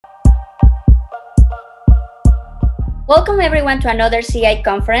Welcome everyone to another CI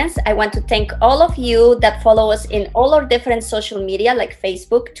conference. I want to thank all of you that follow us in all our different social media like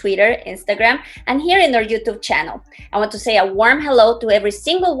Facebook, Twitter, Instagram, and here in our YouTube channel. I want to say a warm hello to every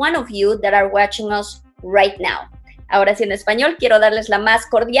single one of you that are watching us right now. Ahora sí, en español, quiero darles la más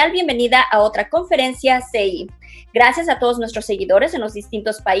cordial bienvenida a otra conferencia CI. Gracias a todos nuestros seguidores en los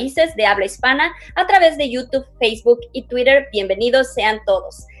distintos países de habla hispana a través de YouTube, Facebook y Twitter. Bienvenidos sean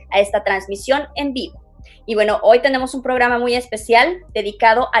todos a esta transmisión en vivo. Y bueno, hoy tenemos un programa muy especial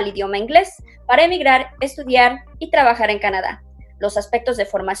dedicado al idioma inglés para emigrar, estudiar y trabajar en Canadá. Los aspectos de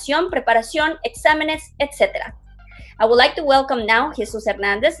formación, preparación, exámenes, etc. I would like to welcome now Jesús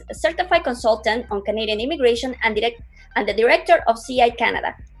Hernández, a certified consultant on Canadian immigration and the director of CI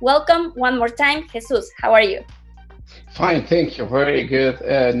Canada. Welcome one more time, Jesús. How are you? Fine, thank you. Very good.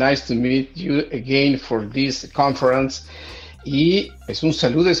 Nice to meet you again for this conference. Y es un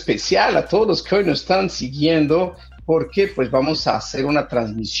saludo especial a todos los que hoy nos están siguiendo, porque pues vamos a hacer una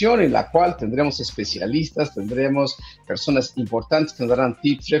transmisión en la cual tendremos especialistas, tendremos personas importantes que nos darán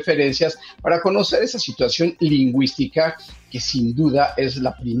tips, referencias para conocer esa situación lingüística que sin duda es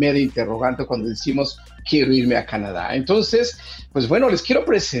la primera interrogante cuando decimos quiero irme a Canadá. Entonces, pues bueno, les quiero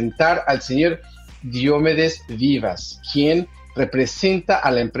presentar al señor Diomedes Vivas, quien representa a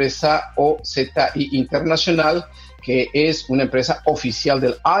la empresa OZI Internacional, que es una empresa oficial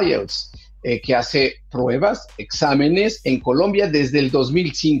del IELTS, que hace pruebas, exámenes en Colombia desde el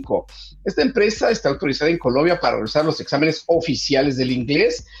 2005. Esta empresa está autorizada en Colombia para realizar los exámenes oficiales del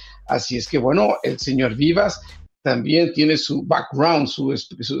inglés, así es que, bueno, el señor Vivas también tiene su background, sus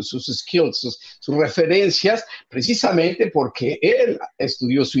skills, sus referencias, precisamente porque él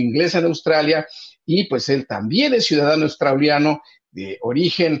estudió su inglés en Australia y pues él también es ciudadano australiano de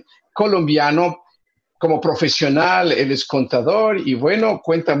origen colombiano. Como profesional, él es contador y bueno,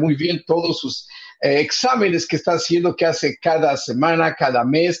 cuenta muy bien todos sus exámenes que está haciendo, que hace cada semana, cada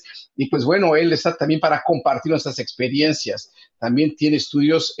mes. Y pues bueno, él está también para compartir nuestras experiencias. También tiene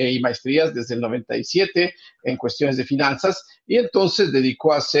estudios y maestrías desde el 97 en cuestiones de finanzas y entonces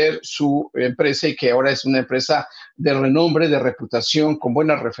dedicó a hacer su empresa y que ahora es una empresa de renombre, de reputación, con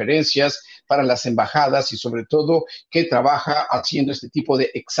buenas referencias para las embajadas y sobre todo que trabaja haciendo este tipo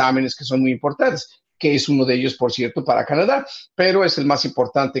de exámenes que son muy importantes, que es uno de ellos, por cierto, para Canadá, pero es el más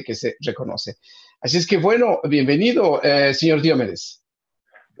importante que se reconoce. Así es que, bueno, bienvenido, señor Diomedes.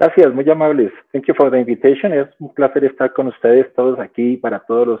 Gracias, muy amables. Thank you for the invitation. Es un placer estar con ustedes todos aquí, para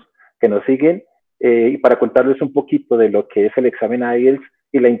todos los que nos siguen, y para contarles un poquito de lo que es el examen IELTS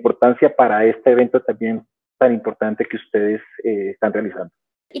y la importancia para este evento también tan importante que ustedes están realizando.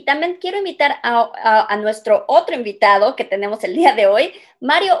 Y también quiero invitar a nuestro otro invitado que tenemos el día de hoy,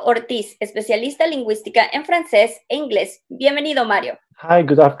 Mario Ortiz, especialista en lingüística en francés e inglés. Bienvenido, Mario. Hi,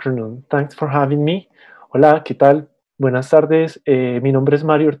 good afternoon. Thanks for having me. Hola, ¿qué tal? Buenas tardes. Mi nombre es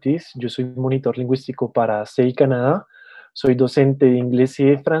Mario Ortiz. Yo soy monitor lingüístico para CI Canadá. Soy docente de inglés y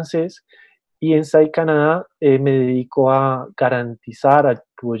de francés. Y en CI Canadá me dedico a garantizar,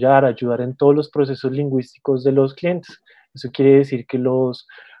 apoyar, ayudar en todos los procesos lingüísticos de los clientes. Eso quiere decir que los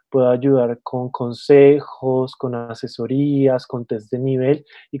puedo ayudar con consejos, con asesorías, con test de nivel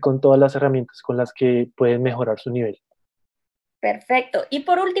y con todas las herramientas con las que pueden mejorar su nivel. Perfecto. Y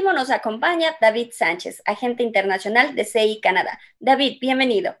por último nos acompaña David Sánchez, agente internacional de CI Canadá. David,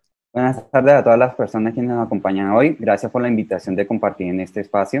 bienvenido. Buenas tardes a todas las personas que nos acompañan hoy. Gracias por la invitación de compartir en este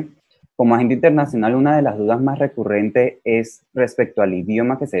espacio. Como agente internacional, una de las dudas más recurrentes es respecto al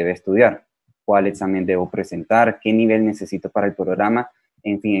idioma que se debe estudiar. ¿Cuál examen debo presentar? ¿Qué nivel necesito para el programa?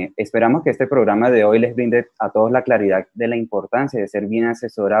 En fin, esperamos que este programa de hoy les brinde a todos la claridad de la importancia de ser bien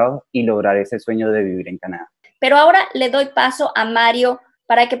asesorados y lograr ese sueño de vivir en Canadá. Pero ahora le doy paso a Mario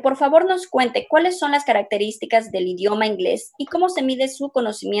para que por favor nos cuente cuáles son las características del idioma inglés y cómo se mide su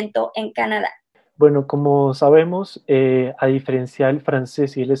conocimiento en Canadá. Bueno, como sabemos, a diferencia del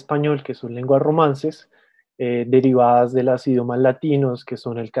francés y el español, que son lenguas romances, derivadas de los idiomas latinos, que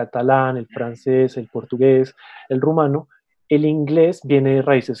son el catalán, el francés, el portugués, el rumano, el inglés viene de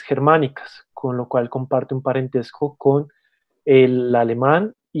raíces germánicas, con lo cual comparte un parentesco con el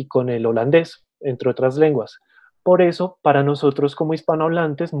alemán y con el holandés, entre otras lenguas. Por eso, para nosotros como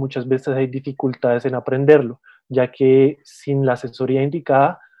hispanohablantes, muchas veces hay dificultades en aprenderlo, ya que sin la asesoría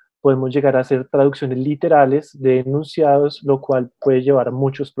indicada podemos llegar a hacer traducciones literales de enunciados, lo cual puede llevar a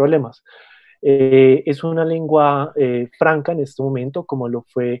muchos problemas. Es una lengua franca en este momento, como lo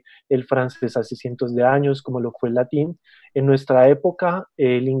fue el francés hace cientos de años, como lo fue el latín. En nuestra época,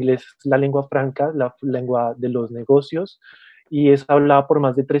 el inglés es la lengua franca, la lengua de los negocios, y es hablada por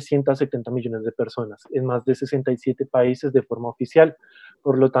más de 370 millones de personas en más de 67 países de forma oficial.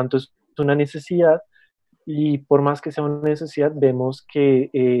 Por lo tanto, es una necesidad y por más que sea una necesidad, vemos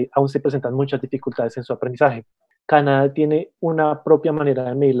que aún se presentan muchas dificultades en su aprendizaje. Canadá tiene una propia manera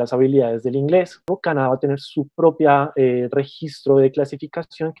de medir las habilidades del inglés. Canadá va a tener su propia registro de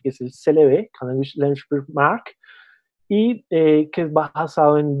clasificación, que es el CLB, Canadian Language Mark, y que es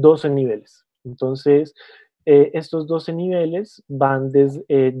basado en 12 niveles. Entonces, estos 12 niveles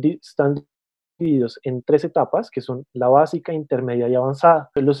están divididos en 3 etapas, que son la básica, intermedia y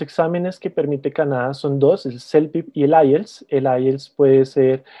avanzada. Los exámenes que permite Canadá son 2, el CELPIP y el IELTS. El IELTS puede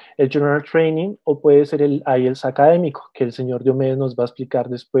ser el General Training o puede ser el IELTS académico, que el señor Diomedes nos va a explicar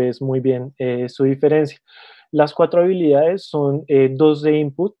después muy bien su diferencia. Las 4 habilidades son 2 de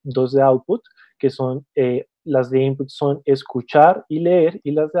input, 2 de output, que son las de input son escuchar y leer,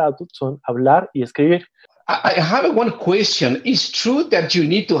 y las de output son hablar y escribir. I have one question. Is true that you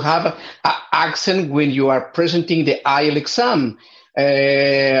need to have an accent when you are presenting the IELTS exam?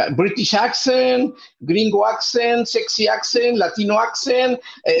 British accent, gringo accent, sexy accent, latino accent,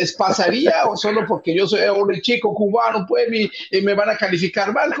 ¿pasaría o solo porque yo soy un chico cubano pues me van a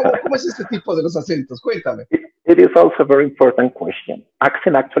calificar mal? ¿Cómo es este tipo de los acentos? Cuéntame. It is also a very important question.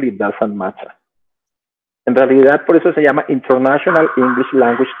 Accent actually doesn't matter. En realidad, por eso se llama International English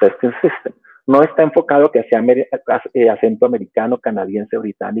Language Testing System. No está enfocado que sea acento americano, canadiense,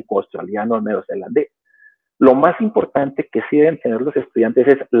 británico, australiano o neozelandés. Lo más importante que sí deben tener los estudiantes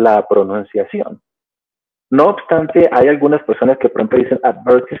es la pronunciación. No obstante, hay algunas personas que, por ejemplo, dicen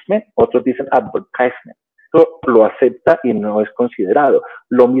advertisement, otros dicen advertisement. Eso lo acepta y no es considerado.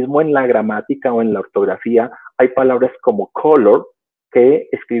 Lo mismo en la gramática o en la ortografía. Hay palabras como color que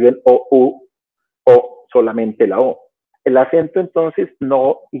escriben OU o solamente la O. El acento entonces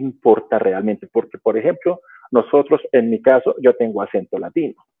no importa realmente, porque por ejemplo, nosotros, en mi caso, yo tengo acento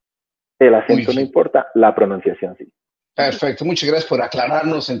latino. El acento no importa, la pronunciación sí. Perfecto, muchas gracias por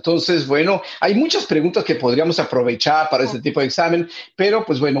aclararnos. Entonces, bueno, hay muchas preguntas que podríamos aprovechar para este tipo de examen, pero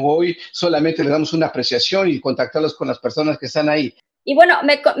pues bueno, hoy solamente le damos una apreciación y contactarlos con las personas que están ahí. Y bueno,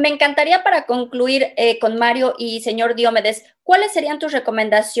 me encantaría para concluir con Mario y señor Diomedes, ¿cuáles serían tus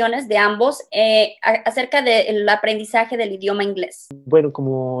recomendaciones de ambos acerca del aprendizaje del idioma inglés? Bueno,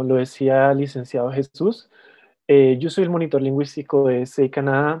 como lo decía el licenciado Jesús, yo soy el monitor lingüístico de CI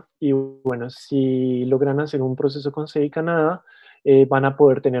Canadá y bueno, si logran hacer un proceso con CI Canadá, van a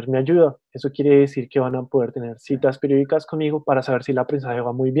poder tener mi ayuda. Eso quiere decir que van a poder tener citas periódicas conmigo para saber si el aprendizaje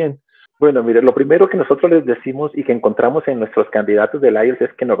va muy bien. Bueno, mire, lo primero que nosotros les decimos y que encontramos en nuestros candidatos del IELTS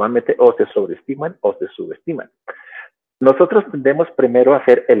es que normalmente o se sobreestiman o se subestiman. Nosotros tendemos primero a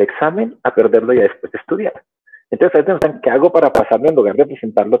hacer el examen, a perderlo y a después estudiar. Entonces, a veces nos preguntan, ¿qué hago para pasarlo en lugar de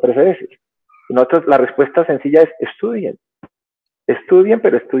presentarlo 13 veces? Y nosotros, la respuesta sencilla es estudien. Estudien,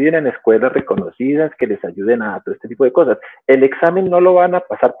 pero estudien en escuelas reconocidas que les ayuden a todo este tipo de cosas. El examen no lo van a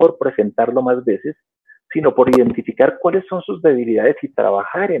pasar por presentarlo más veces, sino por identificar cuáles son sus debilidades y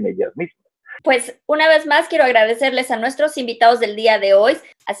trabajar en ellas mismas. Pues una vez más quiero agradecerles a nuestros invitados del día de hoy,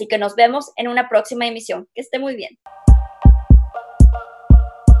 así que nos vemos en una próxima emisión. Que esté muy bien.